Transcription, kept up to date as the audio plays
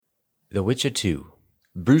The Witcher 2.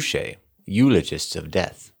 Bruxa, Eulogists of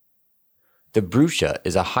Death. The Bruxa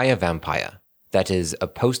is a higher vampire, that is, a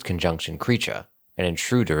post-conjunction creature, an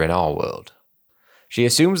intruder in our world. She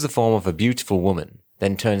assumes the form of a beautiful woman,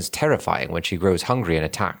 then turns terrifying when she grows hungry and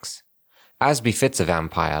attacks. As befits a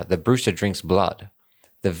vampire, the Bruxa drinks blood.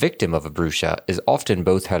 The victim of a Bruxa is often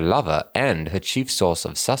both her lover and her chief source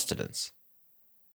of sustenance.